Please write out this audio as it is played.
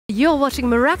You're watching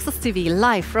Meraxis TV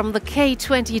live from the K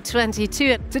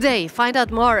 2022. Today, find out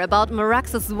more about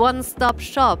Meraxis one-stop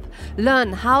shop.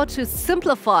 Learn how to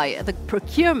simplify the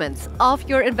procurement of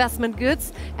your investment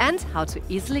goods and how to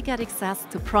easily get access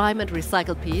to prime and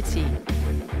recycled PET.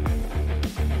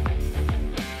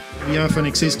 We have an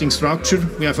existing structure,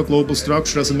 we have a global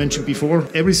structure as I mentioned before.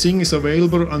 Everything is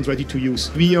available and ready to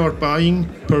use. We are buying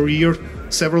per year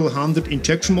several hundred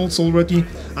injection molds already,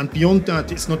 and beyond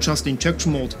that it's not just the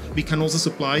injection mold. We can also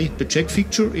supply the check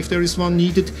fixture if there is one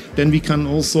needed. Then we can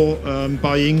also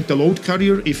buying the load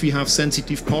carrier if we have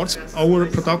sensitive parts. Our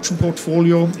production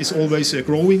portfolio is always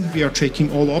growing. We are checking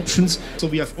all options, so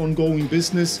we have ongoing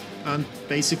business, and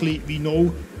basically we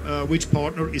know which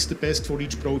partner is the best for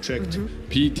each project.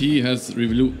 PET has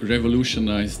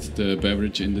revolutionized the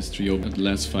beverage industry over the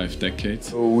last 5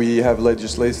 decades. We have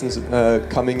legislations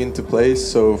coming into place,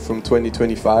 so from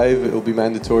 2025 it will be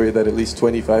mandatory that at least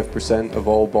 25% of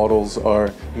all bottles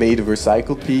are made of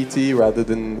recycled PET rather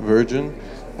than virgin,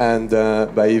 and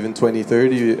by even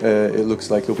 2030 it looks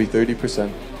like it'll be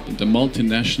 30%. The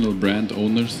multinational brand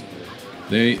owners,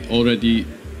 they already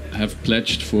have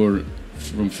pledged for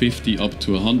from 50 up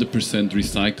to 100%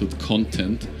 recycled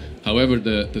content. However,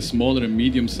 the smaller and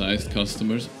medium-sized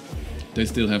customers, they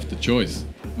still have the choice.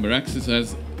 Meraxis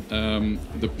has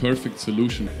the perfect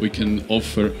solution. We can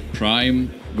offer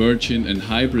prime, virgin and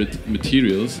hybrid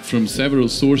materials from several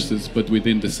sources but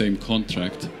within the same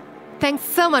contract. Thanks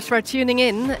so much for tuning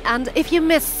in, and if you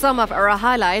missed some of our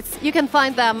highlights, you can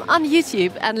find them on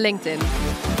YouTube and LinkedIn.